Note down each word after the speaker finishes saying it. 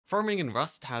Farming in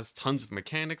Rust has tons of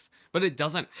mechanics, but it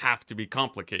doesn't have to be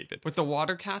complicated. With a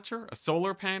water catcher, a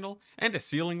solar panel, and a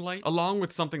ceiling light, along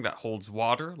with something that holds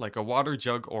water, like a water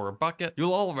jug or a bucket,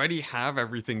 you'll already have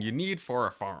everything you need for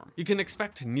a farm. You can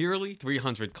expect nearly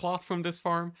 300 cloth from this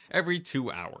farm every 2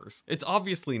 hours. It's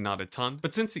obviously not a ton,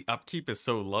 but since the upkeep is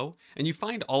so low, and you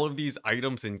find all of these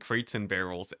items in crates and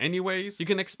barrels anyways, you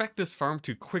can expect this farm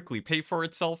to quickly pay for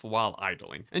itself while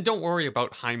idling. And don't worry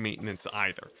about high maintenance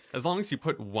either. As long as you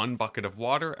put one bucket of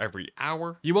water every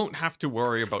hour, you won't have to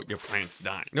worry about your plants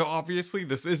dying. Now obviously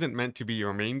this isn't meant to be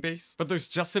your main base, but there's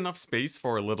just enough space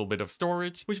for a little bit of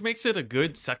storage, which makes it a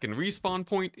good second respawn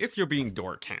point if you're being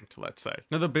door camped, let's say.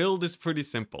 Now the build is pretty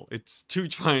simple. It's 2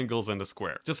 triangles and a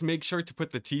square. Just make sure to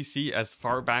put the TC as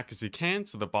far back as you can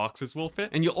so the boxes will fit,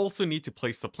 and you'll also need to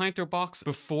place the planter box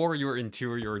before your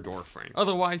interior door frame.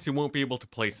 Otherwise you won't be able to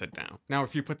place it down. Now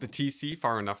if you put the TC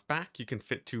far enough back, you can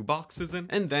fit 2 boxes in,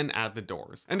 and then add the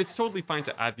doors. And it's totally fine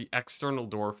to add the external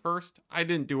door first. I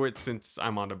didn't do it since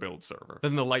I'm on a build server.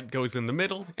 Then the light goes in the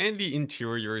middle, and the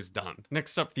interior is done.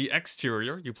 Next up, the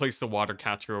exterior, you place the water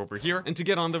catcher over here, and to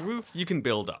get on the roof, you can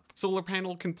build up. Solar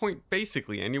panel can point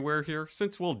basically anywhere here,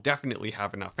 since we'll definitely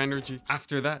have enough energy.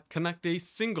 After that, connect a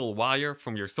single wire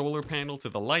from your solar panel to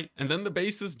the light, and then the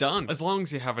base is done. As long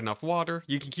as you have enough water,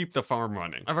 you can keep the farm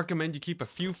running. I recommend you keep a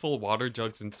few full water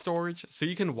jugs in storage, so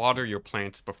you can water your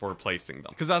plants before placing them.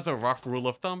 Because as a rough rule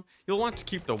of thumb, you'll want to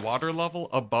keep the water level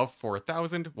above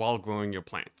 4,000 while growing your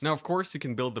plants. Now of course you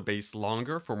can build the base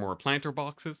longer for more planter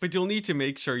boxes, but you'll need to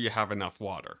make sure you have enough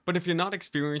water. But if you're not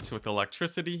experienced with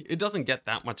electricity, it doesn't get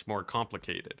that much more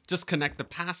complicated. Just connect the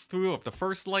pass-through of the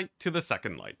first light to the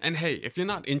second light. And hey, if you're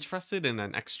not interested in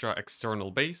an extra external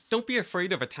base, don't be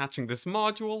afraid of attaching this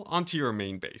module onto your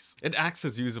main base. It acts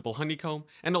as usable honeycomb,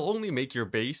 and it'll only make your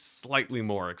base slightly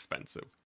more expensive.